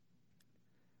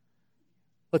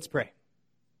Let's pray.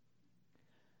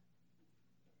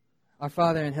 Our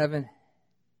Father in heaven,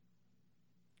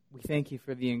 we thank you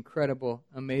for the incredible,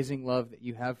 amazing love that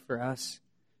you have for us,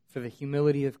 for the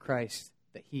humility of Christ,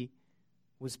 that he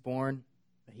was born,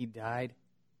 that he died.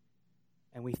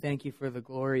 And we thank you for the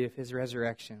glory of his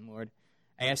resurrection, Lord.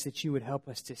 I ask that you would help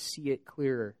us to see it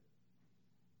clearer.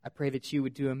 I pray that you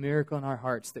would do a miracle in our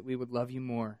hearts, that we would love you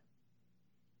more.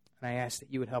 And I ask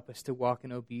that you would help us to walk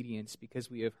in obedience because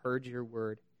we have heard your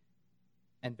word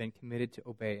and been committed to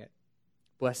obey it.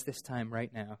 Bless this time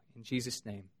right now. In Jesus'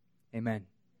 name, amen.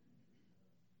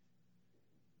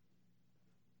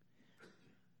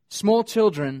 Small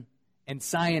children and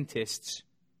scientists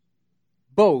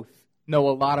both know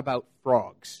a lot about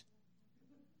frogs.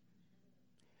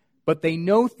 But they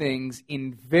know things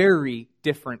in very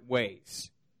different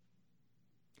ways.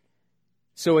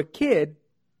 So a kid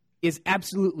is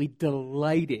absolutely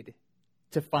delighted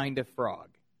to find a frog.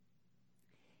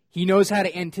 He knows how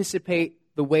to anticipate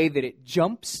the way that it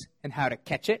jumps and how to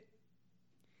catch it.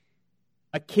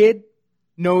 A kid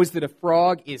knows that a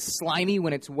frog is slimy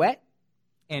when it's wet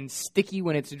and sticky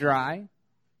when it's dry.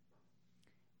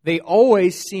 They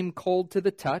always seem cold to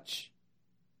the touch.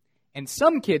 And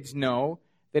some kids know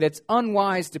that it's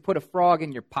unwise to put a frog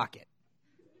in your pocket.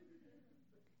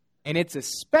 And it's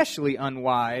especially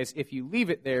unwise if you leave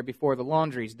it there before the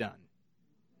laundry's done.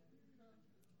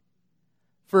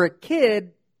 For a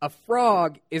kid, a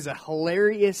frog is a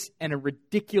hilarious and a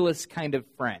ridiculous kind of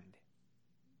friend.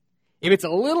 If it's a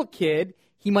little kid,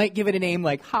 he might give it a name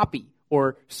like Hoppy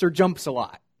or Sir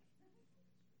Jumps-a-Lot.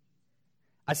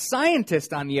 A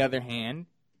scientist, on the other hand,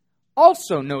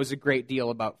 also knows a great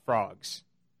deal about frogs.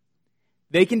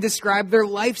 They can describe their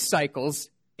life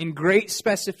cycles in great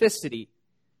specificity,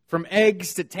 from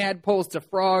eggs to tadpoles to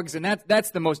frogs, and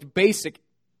that's the most basic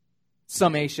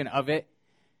summation of it.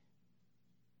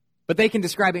 But they can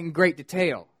describe it in great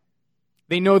detail.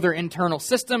 They know their internal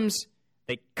systems.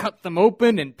 They cut them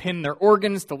open and pin their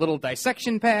organs to little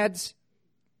dissection pads.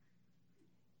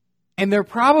 And there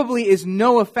probably is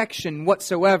no affection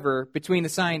whatsoever between the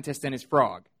scientist and his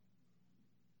frog.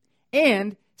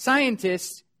 And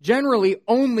scientists generally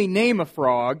only name a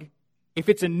frog if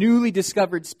it's a newly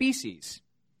discovered species.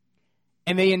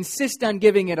 And they insist on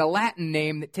giving it a Latin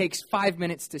name that takes 5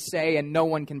 minutes to say and no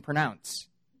one can pronounce.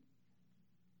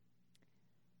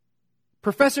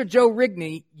 Professor Joe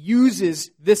Rigney uses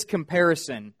this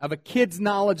comparison of a kid's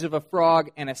knowledge of a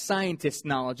frog and a scientist's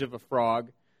knowledge of a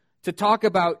frog to talk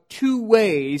about two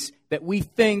ways that we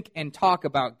think and talk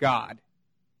about God.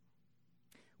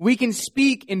 We can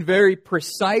speak in very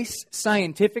precise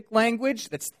scientific language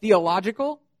that's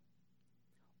theological,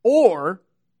 or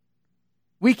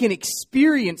we can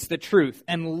experience the truth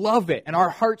and love it, and our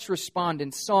hearts respond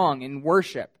in song and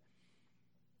worship.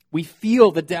 We feel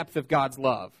the depth of God's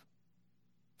love.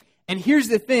 And here's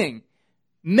the thing.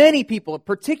 Many people,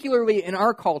 particularly in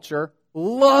our culture,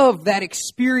 love that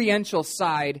experiential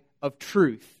side of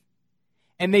truth.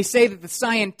 And they say that the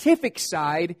scientific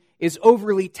side is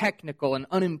overly technical and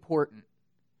unimportant.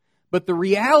 But the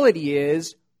reality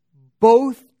is,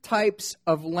 both types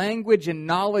of language and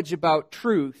knowledge about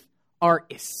truth are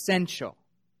essential.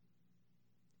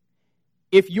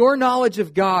 If your knowledge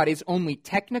of God is only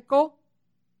technical,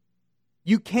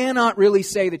 you cannot really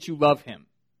say that you love Him.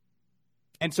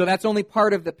 And so that's only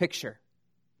part of the picture.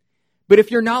 But if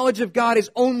your knowledge of God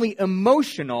is only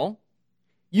emotional,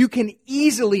 you can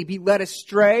easily be led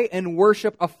astray and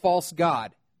worship a false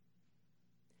god.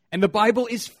 And the Bible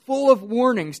is full of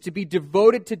warnings to be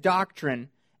devoted to doctrine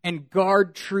and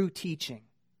guard true teaching.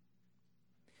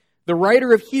 The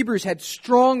writer of Hebrews had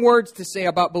strong words to say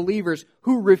about believers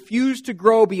who refuse to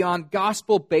grow beyond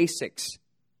gospel basics.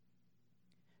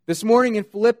 This morning in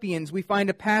Philippians, we find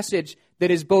a passage that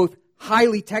is both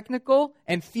highly technical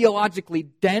and theologically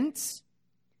dense,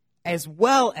 as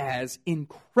well as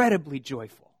incredibly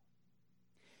joyful.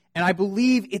 And I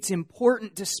believe it's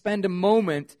important to spend a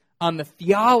moment on the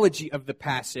theology of the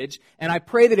passage, and I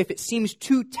pray that if it seems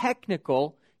too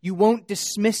technical, you won't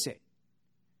dismiss it.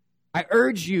 I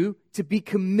urge you to be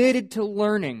committed to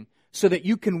learning so that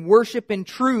you can worship in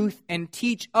truth and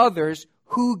teach others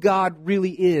who God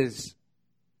really is.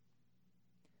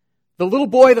 The little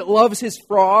boy that loves his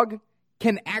frog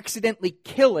can accidentally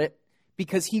kill it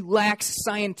because he lacks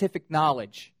scientific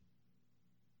knowledge.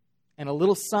 And a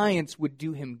little science would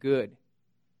do him good.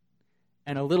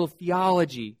 And a little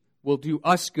theology will do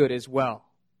us good as well.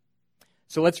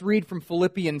 So let's read from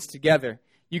Philippians together.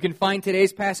 You can find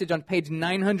today's passage on page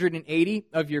 980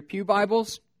 of your pew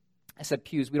Bibles. I said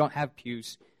pews, we don't have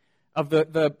pews. Of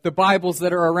the Bibles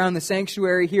that are around the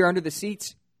sanctuary here under the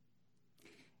seats.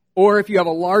 Or if you have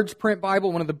a large print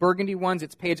Bible, one of the burgundy ones,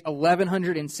 it's page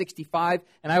 1165.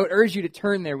 And I would urge you to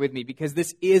turn there with me because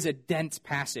this is a dense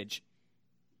passage.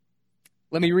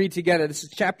 Let me read together. This is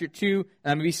chapter 2, and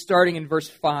I'm going to be starting in verse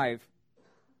 5.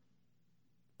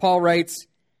 Paul writes,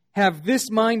 "Have this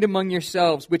mind among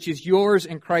yourselves, which is yours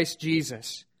in Christ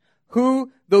Jesus,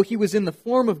 who, though he was in the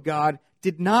form of God,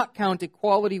 did not count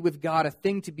equality with God a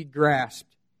thing to be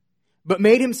grasped, but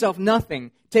made himself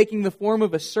nothing, taking the form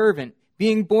of a servant,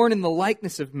 being born in the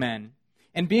likeness of men.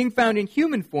 And being found in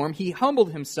human form, he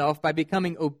humbled himself by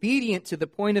becoming obedient to the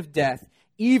point of death,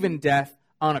 even death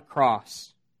on a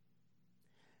cross.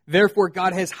 Therefore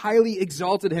God has highly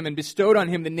exalted him and bestowed on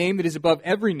him the name that is above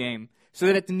every name, so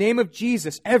that at the name of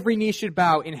Jesus every knee should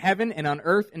bow in heaven and on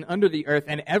earth and under the earth,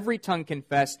 and every tongue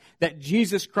confess that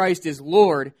Jesus Christ is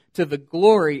Lord, to the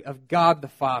glory of God the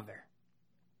Father."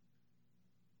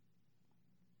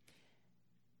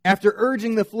 After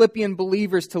urging the Philippian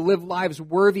believers to live lives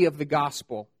worthy of the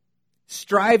gospel,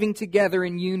 striving together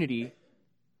in unity,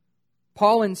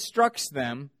 Paul instructs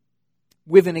them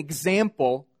with an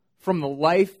example from the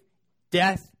life,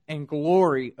 death, and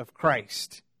glory of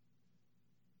Christ.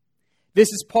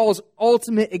 This is Paul's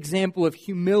ultimate example of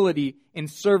humility in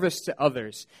service to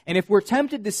others. And if we're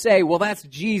tempted to say, well, that's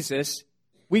Jesus,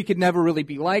 we could never really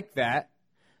be like that,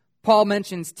 Paul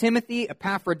mentions Timothy,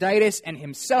 Epaphroditus, and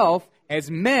himself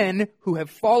as men who have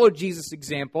followed Jesus'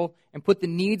 example and put the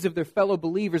needs of their fellow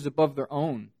believers above their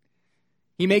own.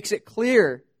 He makes it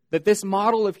clear that this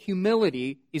model of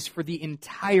humility is for the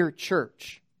entire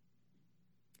church.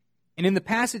 And in the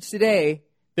passage today,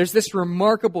 there's this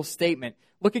remarkable statement.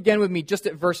 Look again with me just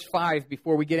at verse 5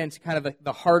 before we get into kind of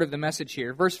the heart of the message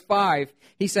here. Verse 5,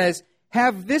 he says,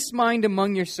 "Have this mind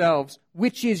among yourselves,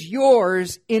 which is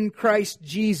yours in Christ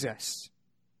Jesus."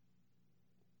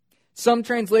 Some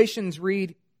translations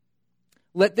read,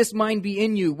 "Let this mind be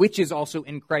in you, which is also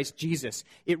in Christ Jesus."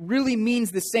 It really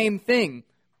means the same thing.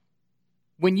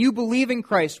 When you believe in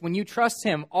Christ, when you trust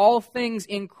Him, all things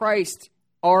in Christ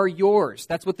are yours.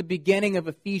 That's what the beginning of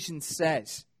Ephesians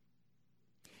says.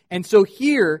 And so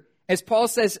here, as Paul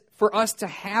says, for us to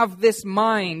have this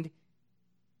mind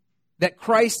that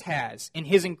Christ has in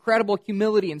His incredible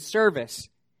humility and service,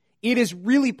 it is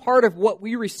really part of what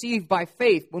we receive by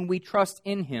faith when we trust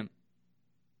in Him.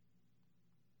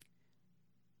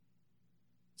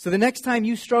 So the next time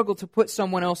you struggle to put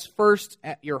someone else first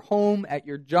at your home, at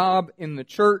your job, in the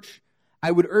church, I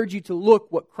would urge you to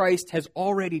look what Christ has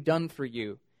already done for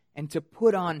you and to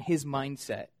put on His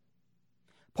mindset.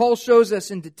 Paul shows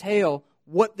us in detail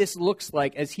what this looks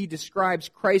like as he describes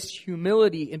Christ's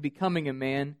humility in becoming a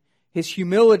man, His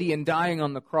humility in dying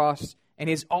on the cross, and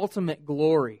His ultimate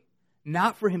glory,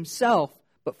 not for Himself,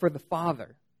 but for the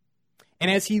Father. And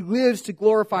as He lives to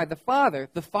glorify the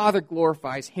Father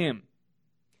glorifies Him.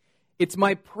 It's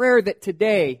my prayer that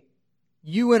today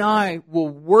you and I will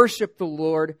worship the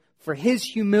Lord for His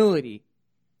humility,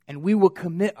 and we will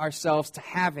commit ourselves to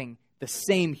having the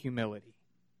same humility.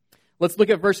 Let's look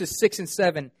at verses 6 and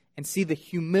 7 and see the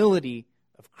humility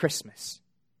of Christmas.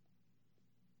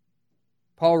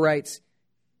 Paul writes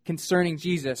concerning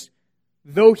Jesus,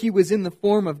 "Though He was in the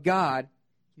form of God,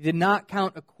 He did not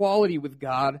count equality with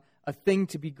God a thing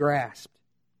to be grasped,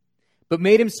 but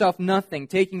made Himself nothing,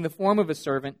 taking the form of a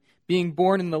servant, being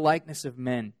born in the likeness of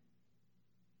men."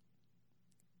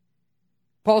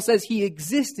 Paul says He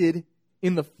existed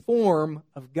in the form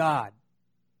of God.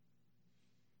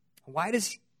 Why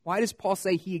does Paul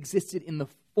say He existed in the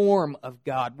form of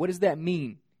God? What does that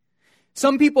mean?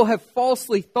 Some people have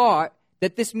falsely thought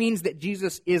that this means that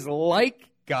Jesus is like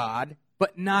God,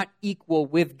 but not equal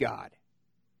with God.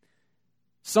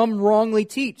 Some wrongly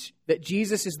teach that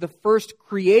Jesus is the first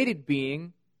created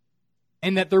being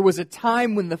and that there was a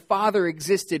time when the Father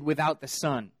existed without the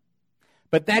Son.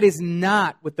 But that is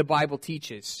not what the Bible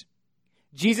teaches.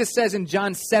 Jesus says in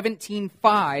John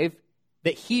 17:5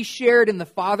 that He shared in the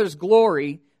Father's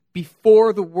glory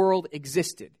before the world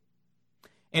existed.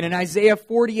 And in Isaiah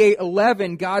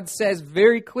 48:11, God says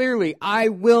very clearly, "I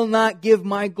will not give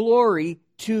my glory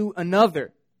to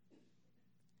another."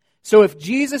 So if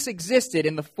Jesus existed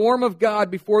in the form of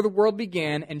God before the world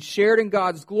began and shared in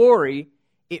God's glory,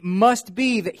 it must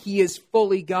be that He is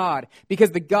fully God,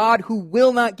 because the God who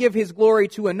will not give His glory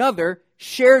to another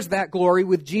shares that glory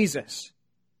with Jesus.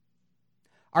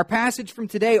 Our passage from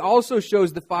today also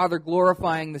shows the Father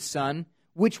glorifying the Son,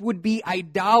 which would be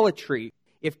idolatry.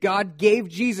 If God gave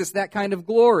Jesus that kind of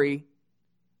glory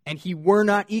and He were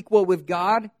not equal with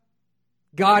God,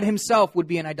 God Himself would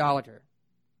be an idolater.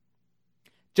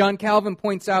 John Calvin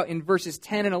points out in verses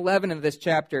 10 and 11 of this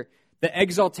chapter, the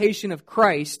exaltation of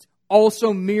Christ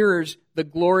also mirrors the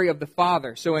glory of the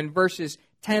Father. So in verses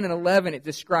 10 and 11, it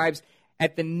describes,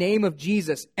 at the name of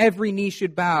Jesus, every knee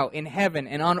should bow in heaven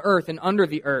and on earth and under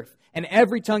the earth, and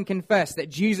every tongue confess that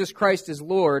Jesus Christ is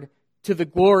Lord, to the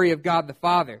glory of God the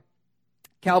Father.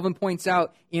 Calvin points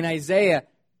out in Isaiah,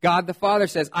 God the Father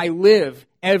says, I live,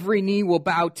 every knee will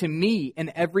bow to me,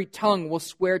 and every tongue will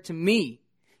swear to me.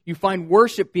 You find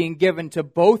worship being given to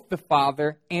both the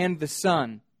Father and the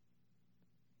Son.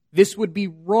 This would be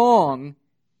wrong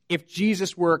if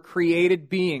Jesus were a created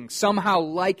being, somehow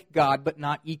like God, but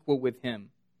not equal with Him.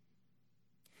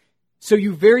 So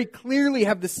you very clearly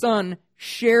have the Son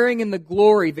sharing in the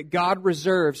glory that God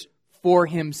reserves for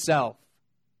Himself.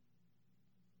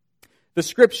 The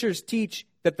Scriptures teach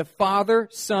that the Father,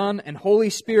 Son, and Holy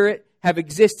Spirit have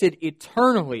existed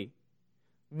eternally,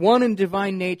 one in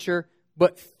divine nature,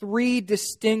 but three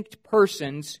distinct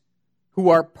persons who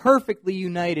are perfectly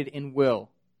united in will.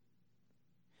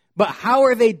 But how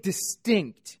are they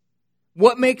distinct?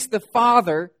 What makes the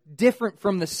Father different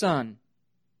from the Son?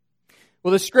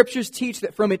 Well, the Scriptures teach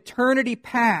that from eternity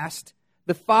past,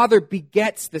 the Father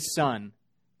begets the Son.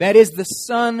 That is, the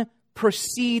Son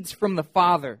proceeds from the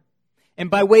Father. And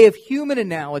by way of human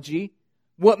analogy,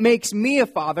 what makes me a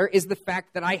father is the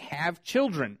fact that I have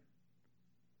children.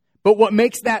 But what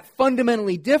makes that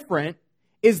fundamentally different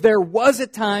is there was a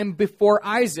time before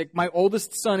Isaac, my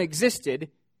oldest son, existed,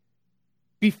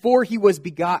 before he was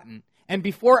begotten. And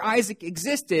before Isaac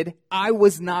existed, I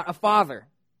was not a father.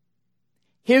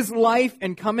 His life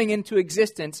and coming into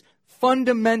existence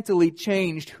fundamentally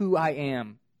changed who I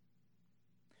am.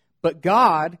 But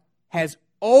God has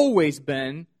always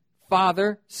been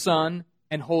Father, Son,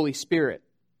 and Holy Spirit.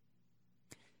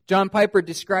 John Piper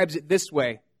describes it this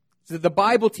way. So the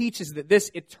Bible teaches that this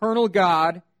eternal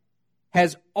God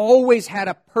has always had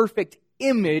a perfect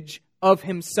image of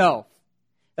Himself.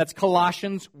 That's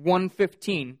Colossians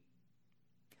 1:15.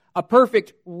 A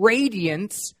perfect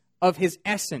radiance of His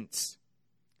essence.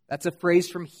 That's a phrase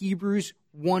from Hebrews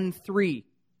 1:3.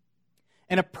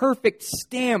 And a perfect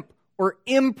stamp or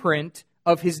imprint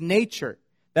of His nature.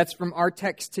 That's from our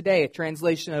text today, a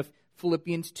translation of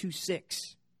Philippians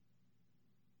 2:6.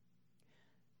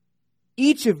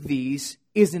 Each of these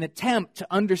is an attempt to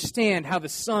understand how the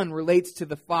Son relates to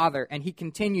the Father, and he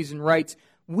continues and writes,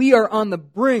 we are on the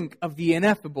brink of the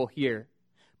ineffable here,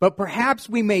 but perhaps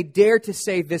we may dare to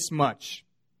say this much.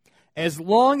 As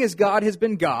long as God has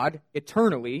been God,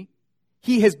 eternally,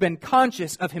 He has been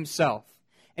conscious of Himself.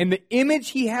 And the image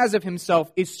He has of Himself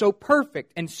is so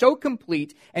perfect and so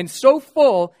complete and so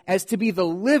full as to be the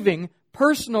living,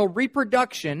 personal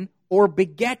reproduction or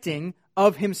begetting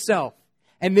of Himself.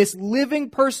 And this living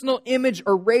personal image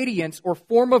or radiance or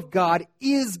form of God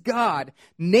is God,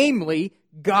 namely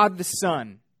God the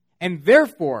Son. And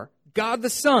therefore, God the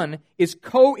Son is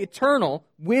co-eternal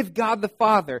with God the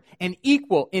Father and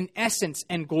equal in essence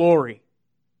and glory.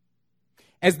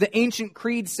 As the ancient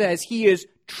creed says, He is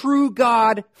true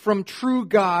God from true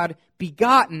God,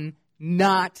 begotten,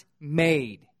 not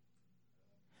made.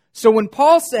 So when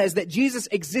Paul says that Jesus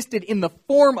existed in the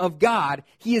form of God,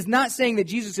 he is not saying that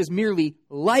Jesus is merely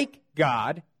like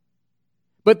God,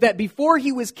 but that before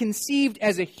He was conceived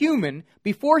as a human,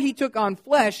 before He took on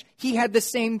flesh, He had the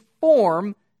same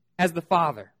form as the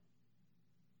Father.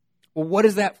 Well, what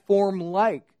is that form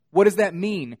like? What does that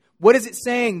mean? What is it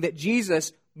saying that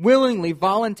Jesus willingly,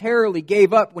 voluntarily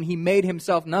gave up when He made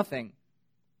Himself nothing?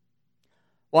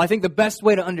 Well, I think the best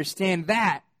way to understand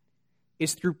that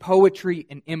is through poetry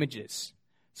and images.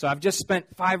 So I've just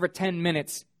spent 5 or 10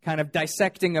 minutes kind of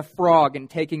dissecting a frog and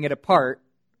taking it apart.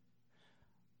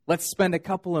 Let's spend a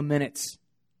couple of minutes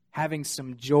having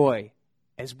some joy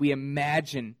as we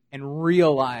imagine and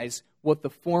realize what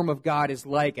the form of God is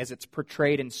like as it's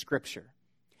portrayed in Scripture.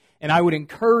 And I would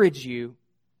encourage you,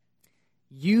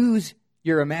 use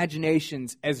your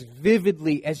imaginations as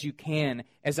vividly as you can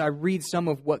as I read some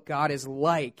of what God is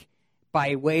like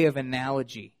by way of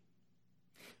analogy.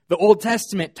 The Old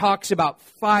Testament talks about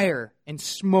fire and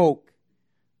smoke,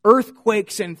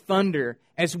 earthquakes and thunder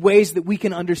as ways that we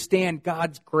can understand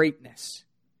God's greatness.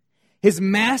 His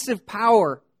massive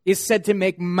power is said to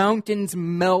make mountains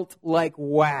melt like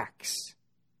wax.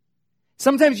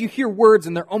 Sometimes you hear words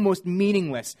and they're almost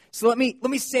meaningless. So let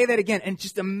me say that again and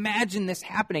just imagine this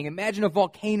happening. Imagine a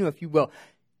volcano, if you will.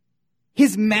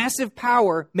 His massive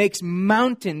power makes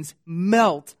mountains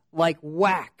melt like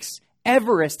wax.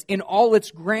 Everest, in all its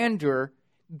grandeur,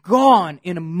 gone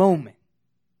in a moment.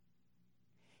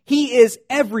 He is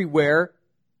everywhere,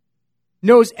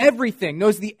 knows everything,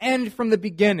 knows the end from the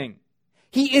beginning.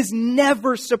 He is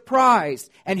never surprised,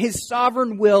 and His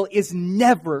sovereign will is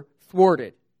never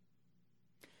thwarted.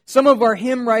 Some of our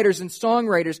hymn writers and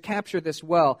songwriters capture this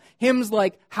well. Hymns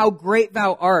like How Great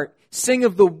Thou Art sing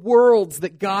of the worlds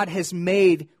that God has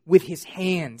made with His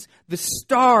hands, the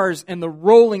stars and the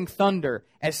rolling thunder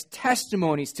as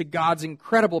testimonies to God's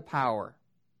incredible power.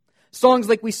 Songs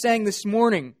like we sang this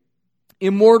morning,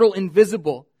 Immortal,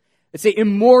 Invisible, that say,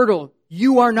 immortal,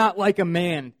 you are not like a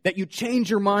man, that you change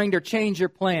your mind or change your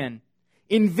plan.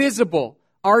 Invisible,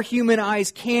 our human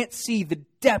eyes can't see the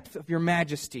depth of your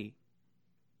majesty.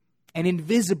 And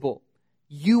invisible,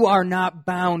 you are not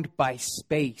bound by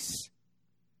space.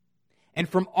 And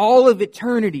from all of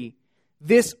eternity,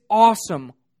 this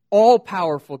awesome,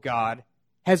 all-powerful God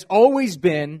has always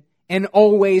been and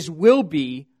always will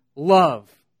be love.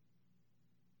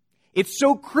 It's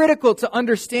so critical to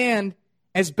understand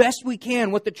as best we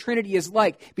can what the Trinity is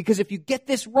like, because if you get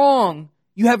this wrong,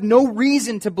 you have no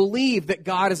reason to believe that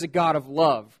God is a God of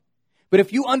love. But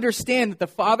if you understand that the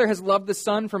Father has loved the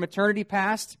Son from eternity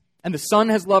past, and the Son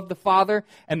has loved the Father,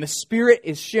 and the Spirit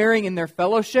is sharing in their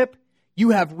fellowship, you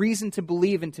have reason to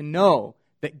believe and to know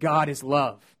that God is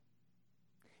love.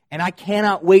 And I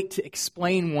cannot wait to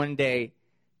explain one day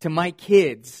to my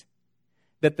kids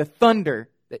that the thunder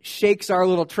that shakes our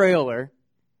little trailer,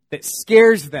 that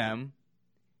scares them,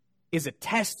 is a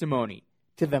testimony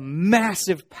to the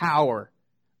massive power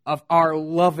of our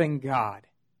loving God.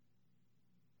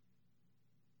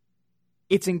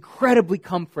 It's incredibly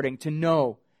comforting to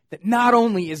know that not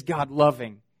only is God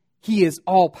loving, He is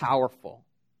all-powerful.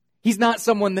 He's not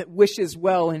someone that wishes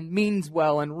well and means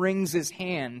well and wrings His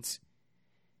hands.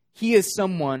 He is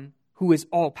someone who is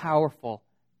all-powerful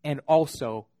and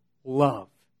also love.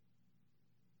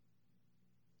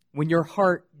 When your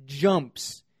heart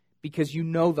jumps because you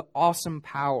know the awesome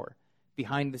power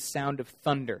behind the sound of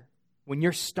thunder, when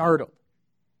you're startled,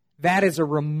 that is a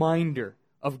reminder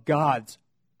of God's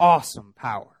awesome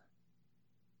power.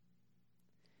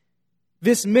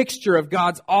 This mixture of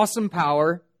God's awesome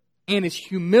power and His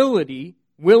humility,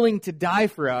 willing to die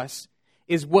for us,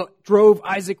 is what drove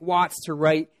Isaac Watts to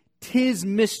write, "'Tis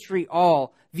mystery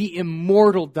all, the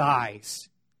immortal dies.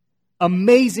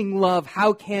 Amazing love,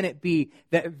 how can it be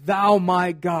that thou,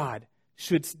 my God,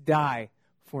 shouldst die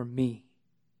for me?"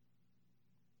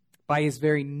 By His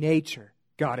very nature,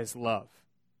 God is love.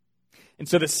 And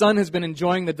so the Son has been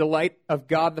enjoying the delight of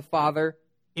God the Father,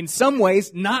 in some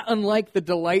ways not unlike the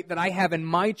delight that I have in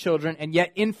my children, and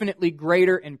yet infinitely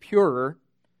greater and purer,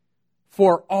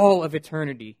 for all of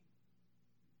eternity.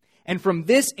 And from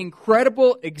this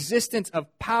incredible existence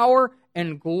of power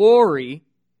and glory,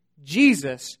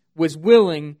 Jesus was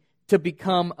willing to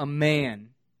become a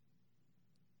man.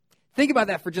 Think about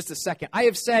that for just a second. I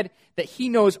have said that He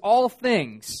knows all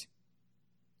things.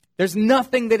 There's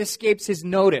nothing that escapes His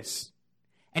notice.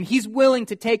 And He's willing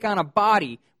to take on a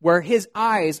body where His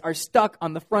eyes are stuck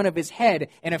on the front of His head,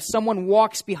 and if someone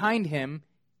walks behind Him,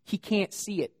 He can't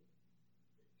see it.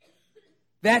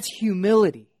 That's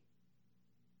humility.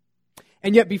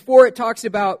 And yet before it talks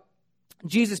about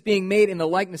Jesus being made in the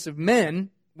likeness of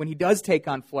men, when He does take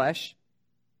on flesh,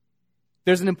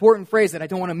 there's an important phrase that I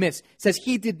don't want to miss. It says,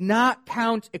 He did not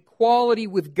count equality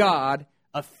with God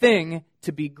a thing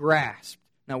to be grasped.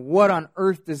 Now, what on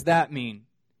earth does that mean?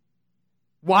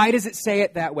 Why does it say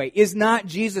it that way? Is not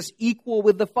Jesus equal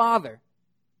with the Father?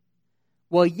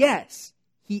 Well, yes,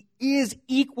 He is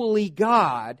equally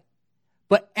God,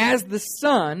 but as the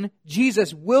Son,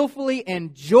 Jesus willfully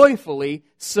and joyfully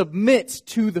submits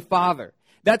to the Father.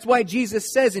 That's why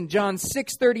Jesus says in John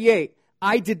 6:38,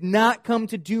 I did not come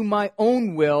to do my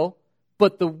own will,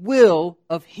 but the will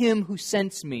of Him who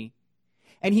sent me.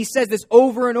 And He says this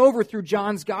over and over through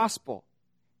John's Gospel.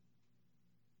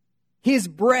 His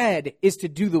bread is to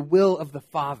do the will of the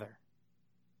Father.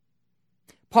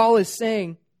 Paul is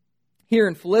saying here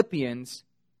in Philippians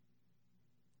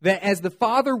that as the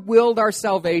Father willed our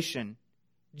salvation,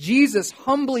 Jesus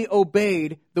humbly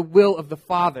obeyed the will of the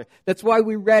Father. That's why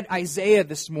we read Isaiah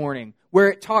this morning, where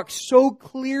it talks so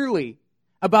clearly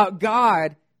about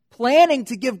God planning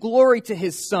to give glory to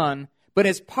His Son, but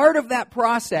as part of that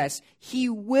process, He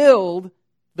willed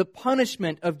the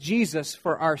punishment of Jesus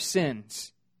for our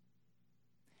sins.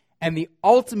 And the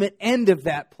ultimate end of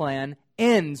that plan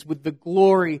ends with the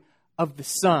glory of the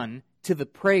Son to the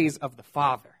praise of the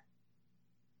Father.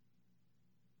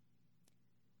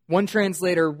 One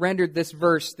translator rendered this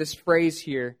verse, this phrase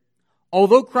here,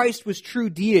 although Christ was true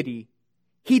deity,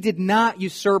 He did not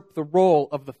usurp the role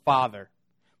of the Father.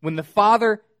 When the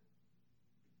Father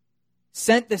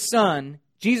sent the Son,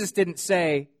 Jesus didn't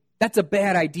say, that's a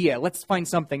bad idea, let's find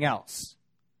something else.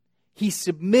 He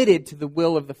submitted to the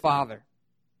will of the Father.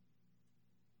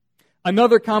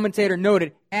 Another commentator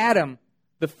noted, Adam,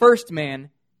 the first man,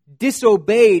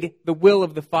 disobeyed the will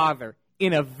of the Father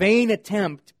in a vain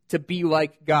attempt to be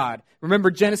like God.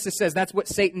 Remember, Genesis says that's what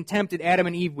Satan tempted Adam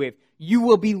and Eve with. You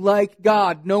will be like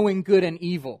God, knowing good and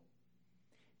evil.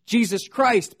 Jesus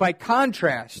Christ, by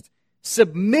contrast,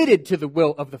 submitted to the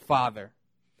will of the Father.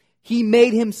 He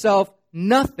made himself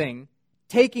nothing,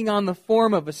 taking on the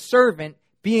form of a servant,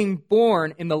 being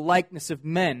born in the likeness of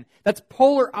men. That's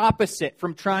polar opposite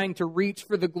from trying to reach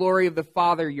for the glory of the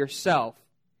Father yourself.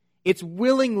 It's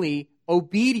willingly,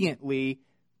 obediently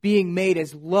being made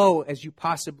as low as you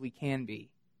possibly can be.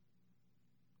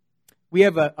 We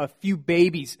have a few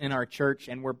babies in our church,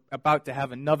 and we're about to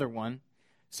have another one.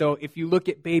 So if you look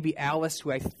at baby Alice,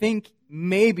 who I think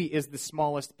maybe is the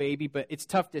smallest baby, but it's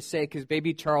tough to say because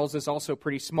baby Charles is also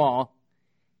pretty small.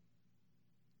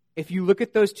 If you look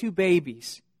at those two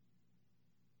babies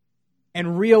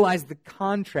and realize the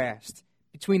contrast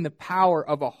between the power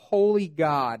of a holy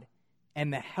God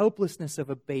and the helplessness of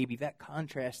a baby, that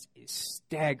contrast is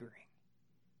staggering.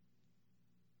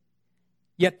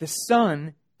 Yet the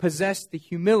Son possessed the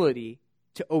humility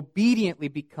to obediently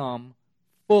become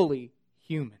fully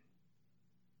human.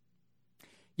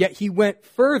 Yet he went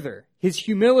further. His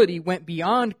humility went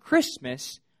beyond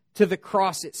Christmas to the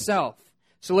cross itself.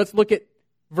 So let's look at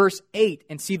verse 8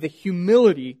 and see the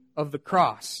humility of the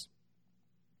cross.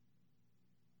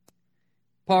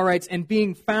 Paul writes, "And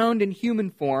being found in human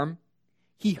form,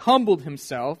 he humbled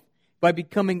himself by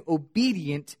becoming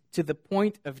obedient to the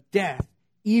point of death,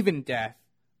 even death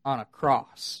on a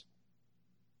cross."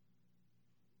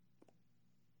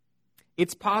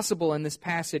 It's possible in this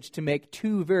passage to make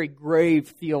two very grave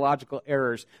theological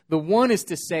errors. The one is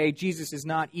to say Jesus is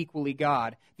not equally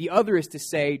God. The other is to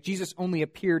say Jesus only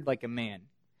appeared like a man.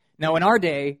 Now, in our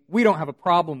day, we don't have a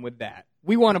problem with that.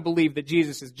 We want to believe that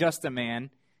Jesus is just a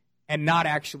man and not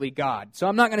actually God. So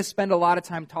I'm not going to spend a lot of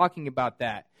time talking about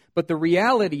that. But the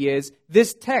reality is,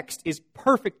 this text is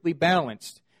perfectly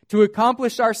balanced. To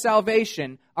accomplish our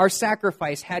salvation, our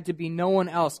sacrifice had to be no one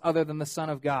else other than the Son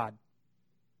of God.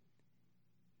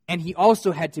 And he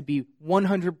also had to be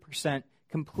 100%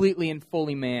 completely and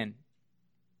fully man.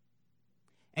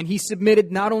 And he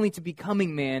submitted not only to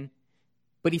becoming man,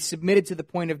 but he submitted to the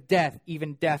point of death,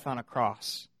 even death on a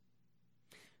cross.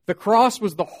 The cross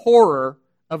was the horror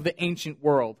of the ancient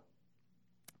world.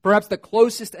 Perhaps the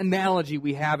closest analogy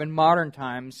we have in modern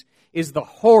times is the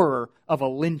horror of a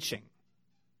lynching.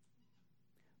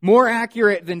 More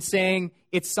accurate than saying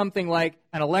it's something like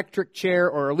an electric chair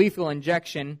or a lethal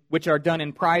injection, which are done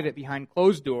in private behind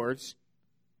closed doors,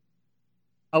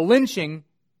 a lynching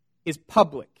is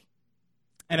public.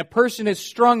 And a person is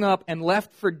strung up and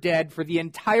left for dead for the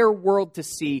entire world to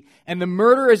see. And the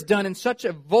murder is done in such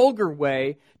a vulgar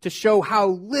way to show how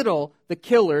little the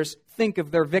killers think of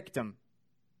their victim.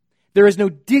 There is no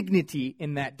dignity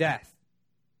in that death.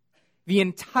 The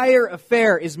entire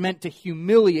affair is meant to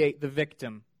humiliate the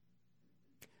victim.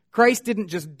 Christ didn't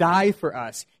just die for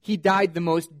us. He died the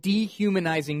most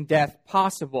dehumanizing death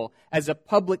possible as a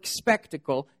public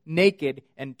spectacle, naked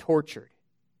and tortured.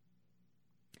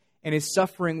 And his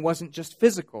suffering wasn't just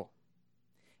physical.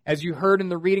 As you heard in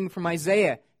the reading from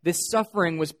Isaiah, this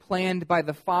suffering was planned by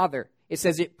the Father. It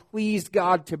says it pleased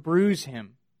God to bruise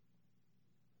him.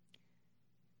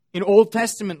 In Old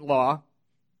Testament law,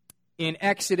 in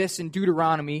Exodus and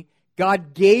Deuteronomy,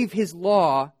 God gave his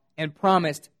law and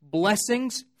promised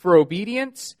blessings for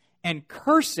obedience and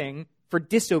cursing for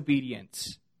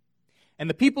disobedience. And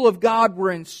the people of God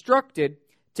were instructed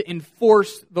to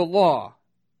enforce the law.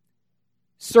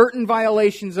 Certain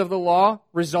violations of the law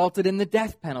resulted in the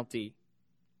death penalty.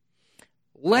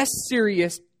 Less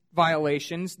serious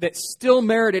violations that still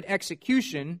merited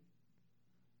execution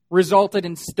resulted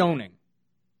in stoning.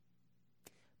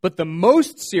 But the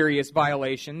most serious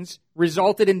violations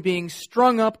resulted in being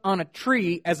strung up on a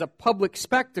tree as a public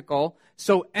spectacle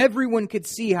so everyone could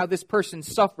see how this person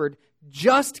suffered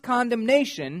just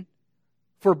condemnation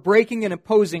for breaking and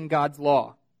opposing God's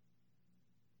law.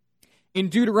 In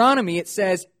Deuteronomy, it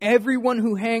says, everyone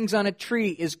who hangs on a tree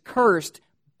is cursed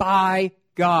by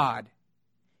God.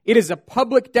 It is a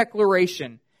public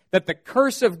declaration that the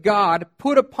curse of God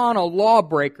put upon a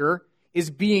lawbreaker is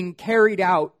being carried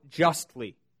out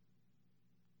justly.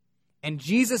 And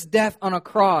Jesus' death on a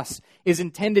cross is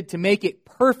intended to make it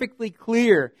perfectly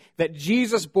clear that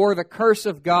Jesus bore the curse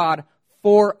of God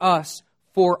for us,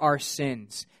 for our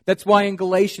sins. That's why in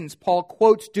Galatians, Paul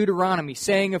quotes Deuteronomy,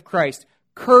 saying of Christ,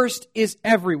 "Cursed is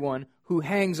everyone who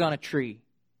hangs on a tree."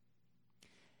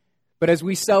 But as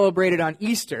we celebrated on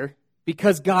Easter,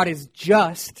 because God is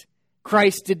just,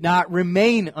 Christ did not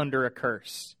remain under a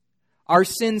curse. Our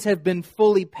sins have been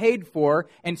fully paid for,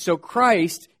 and so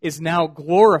Christ is now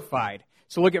glorified.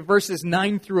 So look at verses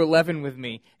 9 through 11 with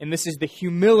me. And this is the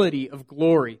humility of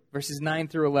glory. Verses 9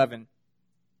 through 11.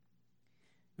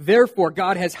 Therefore,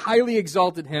 God has highly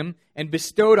exalted him and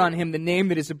bestowed on him the name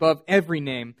that is above every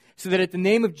name, so that at the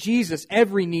name of Jesus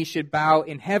every knee should bow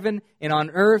in heaven and on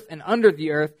earth and under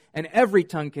the earth, and every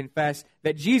tongue confess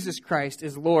that Jesus Christ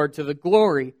is Lord, to the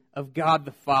glory of God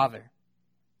the Father.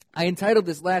 I entitled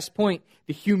this last point,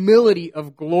 The Humility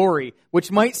of Glory,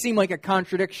 which might seem like a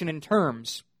contradiction in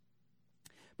terms.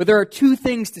 But there are two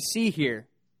things to see here.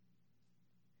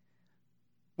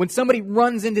 When somebody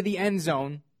runs into the end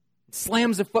zone,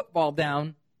 slams a football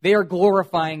down, they are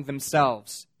glorifying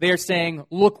themselves. They are saying,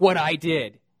 look what I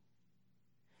did.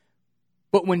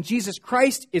 But when Jesus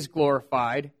Christ is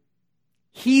glorified,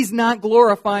 he's not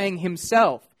glorifying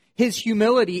himself. His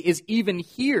humility is even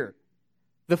here.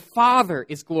 The Father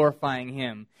is glorifying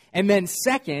him. And then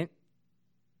second,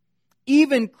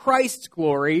 even Christ's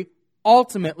glory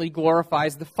ultimately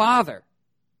glorifies the Father.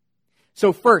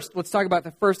 So first, let's talk about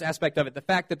the first aspect of it, the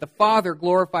fact that the Father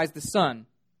glorifies the Son.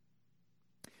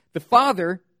 The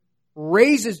Father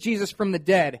raises Jesus from the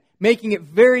dead, making it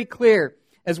very clear,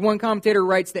 as one commentator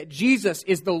writes, that Jesus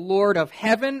is the Lord of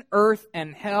heaven, earth,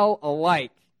 and hell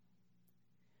alike.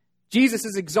 Jesus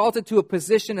is exalted to a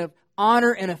position of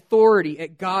honor and authority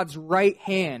at God's right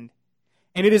hand,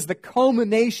 and it is the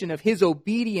culmination of his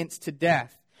obedience to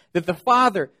death that the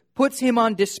Father puts him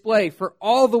on display for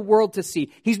all the world to see.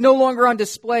 He's no longer on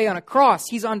display on a cross.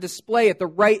 He's on display at the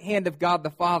right hand of God the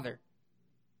Father.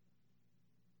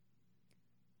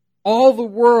 All the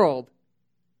world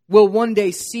will one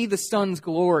day see the Son's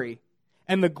glory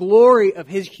and the glory of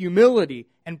his humility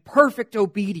and perfect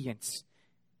obedience.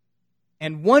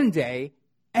 And one day,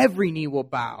 every knee will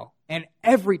bow and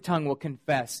every tongue will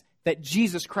confess that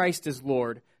Jesus Christ is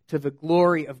Lord, to the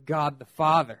glory of God the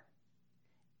Father.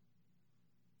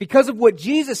 Because of what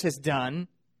Jesus has done,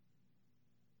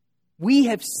 we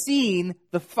have seen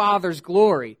the Father's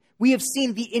glory. We have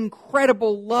seen the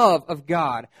incredible love of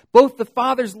God, both the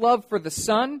Father's love for the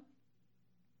Son,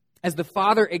 as the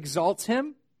Father exalts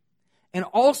him, and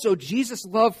also Jesus'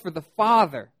 love for the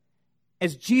Father,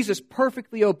 as Jesus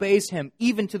perfectly obeys him,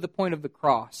 even to the point of the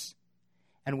cross.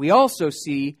 And we also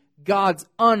see God's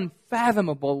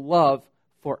unfathomable love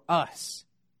for us.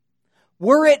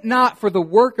 Were it not for the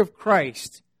work of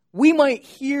Christ, we might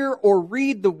hear or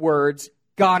read the words,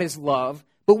 God is love,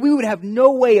 but we would have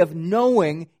no way of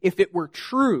knowing if it were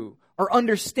true or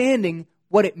understanding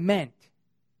what it meant.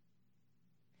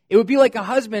 It would be like a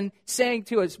husband saying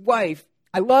to his wife,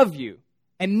 I love you,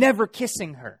 and never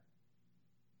kissing her.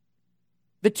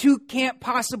 The two can't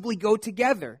possibly go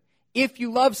together. If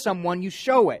you love someone, you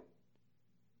show it.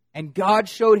 And God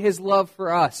showed his love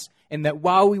for us, in that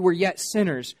while we were yet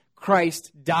sinners,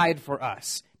 Christ died for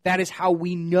us. That is how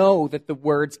we know that the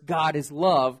words, God is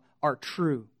love, are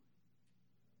true.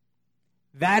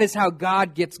 That is how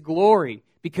God gets glory,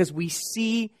 because we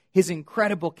see his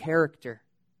incredible character.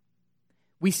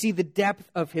 We see the depth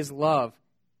of his love.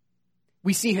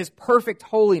 We see his perfect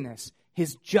holiness,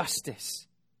 his justice.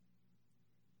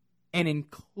 And in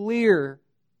clear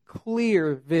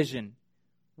vision,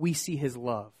 we see his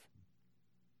love.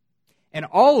 And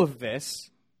all of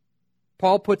this,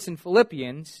 Paul puts in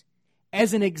Philippians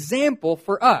as an example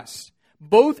for us,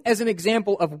 both as an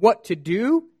example of what to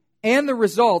do and the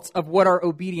results of what our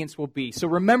obedience will be. So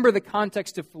remember the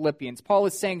context of Philippians. Paul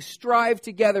is saying, strive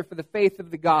together for the faith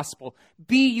of the gospel.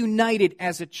 Be united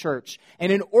as a church.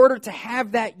 And in order to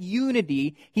have that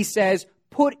unity, he says,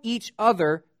 put each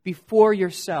other before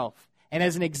yourself. And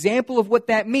as an example of what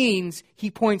that means,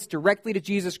 he points directly to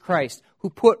Jesus Christ, who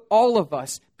put all of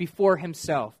us before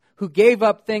himself, who gave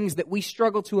up things that we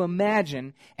struggle to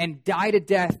imagine and died a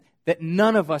death that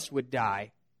none of us would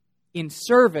die, in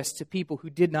service to people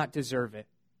who did not deserve it.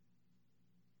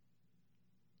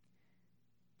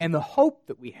 And the hope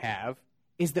that we have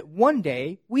is that one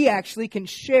day we actually can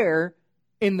share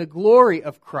in the glory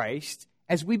of Christ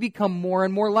as we become more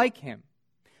and more like him.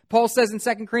 Paul says in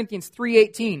 2 Corinthians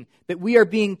 3:18 that we are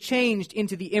being changed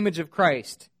into the image of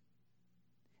Christ.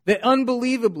 That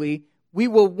unbelievably, we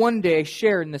will one day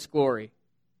share in this glory.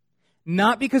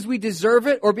 Not because we deserve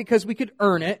it or because we could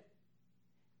earn it,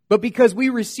 but because we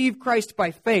receive Christ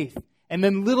by faith, and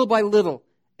then little by little,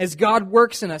 as God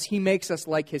works in us, he makes us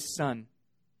like his Son.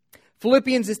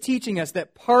 Philippians is teaching us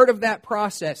that part of that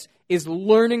process is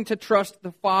learning to trust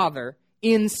the Father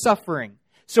in suffering.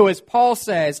 So as Paul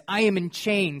says, I am in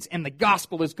chains and the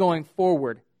gospel is going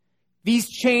forward. These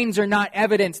chains are not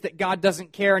evidence that God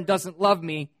doesn't care and doesn't love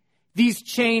me. These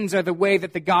chains are the way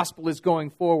that the gospel is going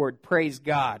forward. Praise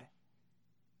God.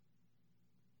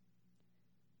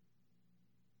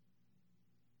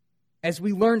 as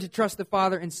we learn to trust the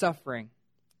Father in suffering,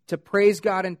 to praise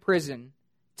God in prison,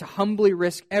 to humbly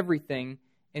risk everything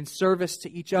in service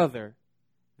to each other,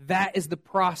 that is the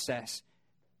process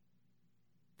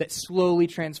that slowly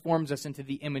transforms us into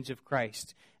the image of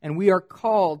Christ. And we are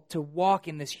called to walk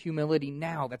in this humility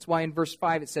now. That's why in verse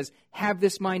 5 it says, have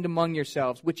this mind among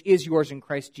yourselves, which is yours in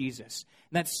Christ Jesus.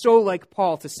 And that's so like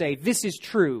Paul to say, this is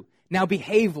true. Now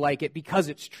behave like it because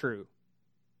it's true.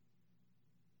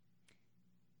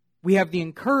 We have the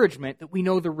encouragement that we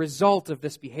know the result of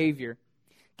this behavior.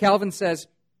 Calvin says,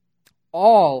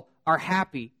 all are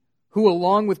happy who,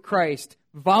 along with Christ,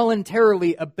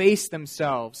 voluntarily abase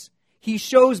themselves. He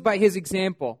shows by his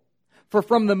example. For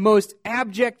from the most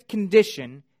abject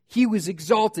condition, he was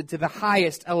exalted to the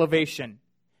highest elevation.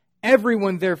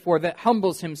 Everyone, therefore, that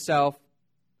humbles himself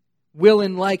will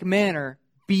in like manner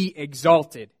be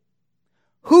exalted.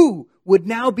 Who would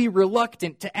now be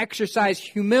reluctant to exercise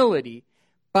humility,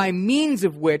 by means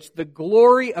of which the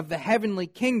glory of the heavenly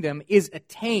kingdom is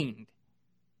attained?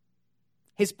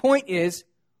 His point is,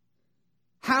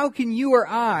 how can you or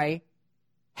I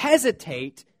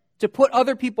hesitate to put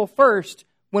other people first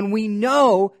when we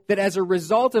know that as a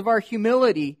result of our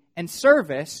humility and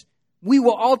service, we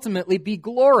will ultimately be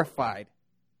glorified?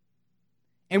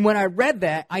 And when I read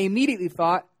that, I immediately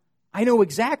thought, I know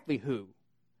exactly who.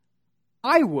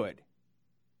 I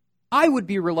would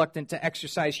be reluctant to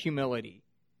exercise humility,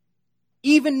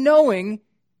 even knowing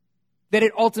that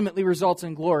it ultimately results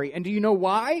in glory. And do you know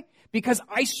why? Because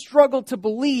I struggle to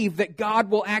believe that God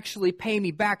will actually pay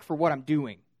me back for what I'm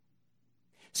doing.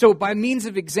 So by means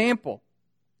of example,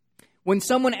 when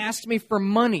someone asks me for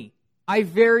money, I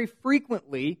very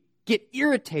frequently get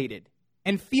irritated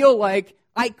and feel like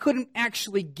I couldn't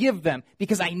actually give them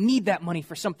because I need that money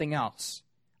for something else.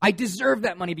 I deserve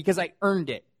that money because I earned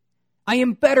it. I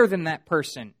am better than that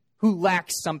person who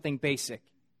lacks something basic.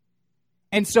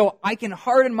 And so I can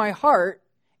harden my heart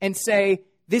and say,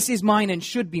 this is mine and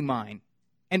should be mine,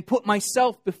 and put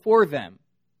myself before them.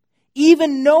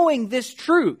 Even knowing this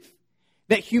truth,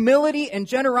 that humility and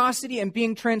generosity and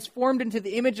being transformed into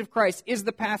the image of Christ is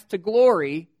the path to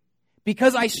glory,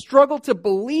 because I struggle to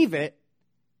believe it,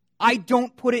 I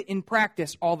don't put it in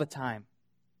practice all the time.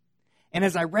 And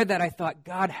as I read that, I thought,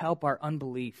 God help our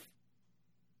unbelief.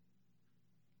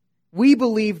 We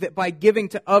believe that by giving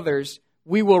to others,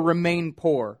 we will remain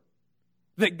poor,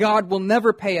 that God will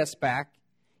never pay us back,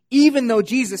 even though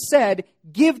Jesus said,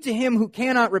 give to him who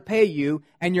cannot repay you,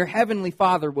 and your heavenly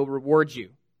Father will reward you.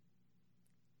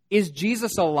 Is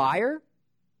Jesus a liar?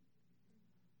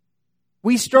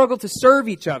 We struggle to serve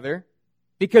each other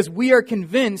because we are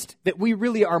convinced that we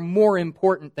really are more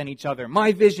important than each other.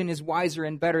 My vision is wiser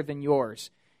and better than yours.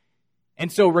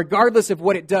 And so regardless of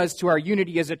what it does to our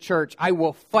unity as a church, I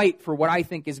will fight for what I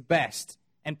think is best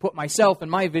and put myself and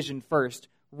my vision first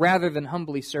rather than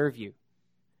humbly serve you.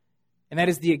 And that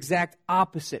is the exact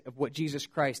opposite of what Jesus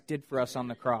Christ did for us on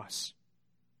the cross.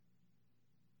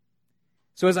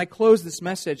 So as I close this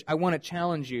message, I want to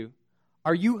challenge you.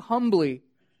 Are you humbly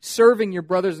serving your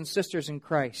brothers and sisters in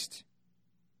Christ?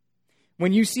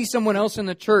 When you see someone else in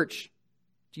the church,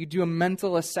 do you do a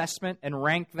mental assessment and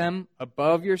rank them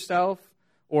above yourself,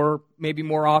 or maybe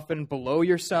more often below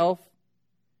yourself,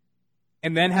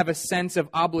 and then have a sense of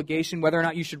obligation whether or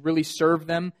not you should really serve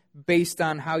them based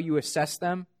on how you assess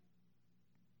them?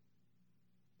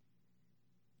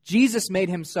 Jesus made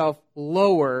himself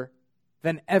lower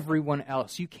than everyone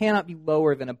else. You cannot be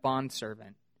lower than a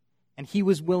bondservant. And he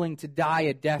was willing to die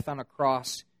a death on a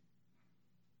cross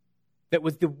that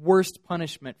was the worst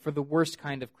punishment for the worst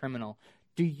kind of criminal.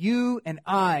 Do you and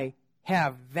I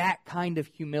have that kind of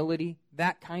humility,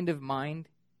 that kind of mind?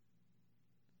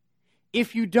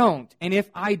 If you don't, and if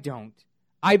I don't,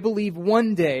 I believe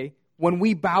one day when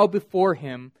we bow before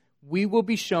him, we will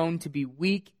be shown to be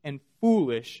weak and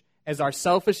foolish as our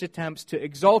selfish attempts to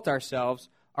exalt ourselves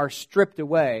are stripped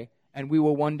away, and we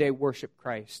will one day worship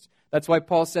Christ. That's why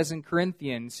Paul says in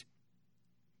Corinthians,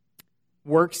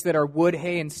 works that are wood,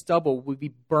 hay, and stubble will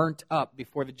be burnt up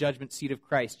before the judgment seat of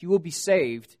Christ. You will be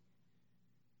saved,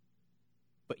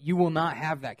 but you will not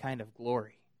have that kind of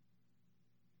glory.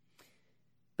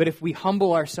 But if we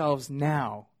humble ourselves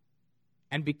now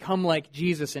and become like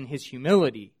Jesus in his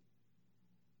humility,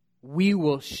 we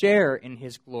will share in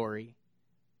his glory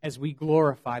as we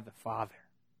glorify the Father.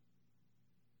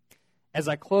 As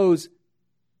I close,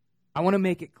 I want to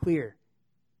make it clear.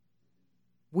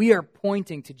 We are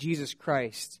pointing to Jesus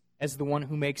Christ as the one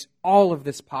who makes all of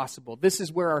this possible. This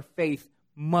is where our faith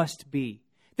must be.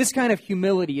 This kind of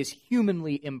humility is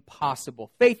humanly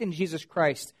impossible. Faith in Jesus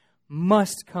Christ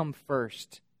must come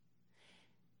first.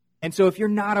 And so if you're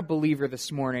not a believer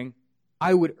this morning,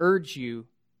 I would urge you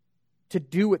to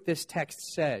do what this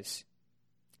text says,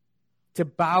 to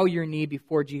bow your knee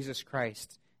before Jesus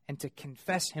Christ and to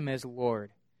confess him as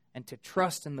Lord and to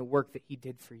trust in the work that he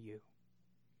did for you.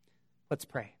 Let's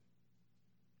pray.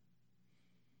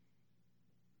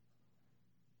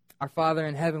 Our Father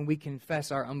in heaven, we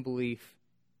confess our unbelief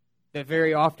that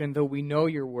very often, though we know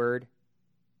your word,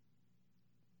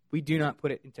 we do not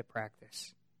put it into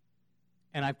practice.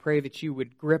 And I pray that you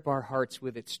would grip our hearts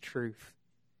with its truth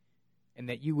and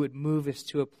that you would move us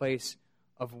to a place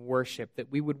of worship,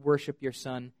 that we would worship your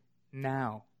Son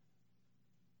now.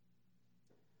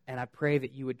 And I pray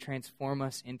that you would transform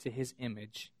us into his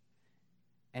image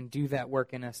and do that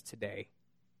work in us today.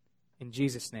 In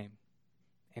Jesus' name,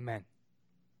 amen.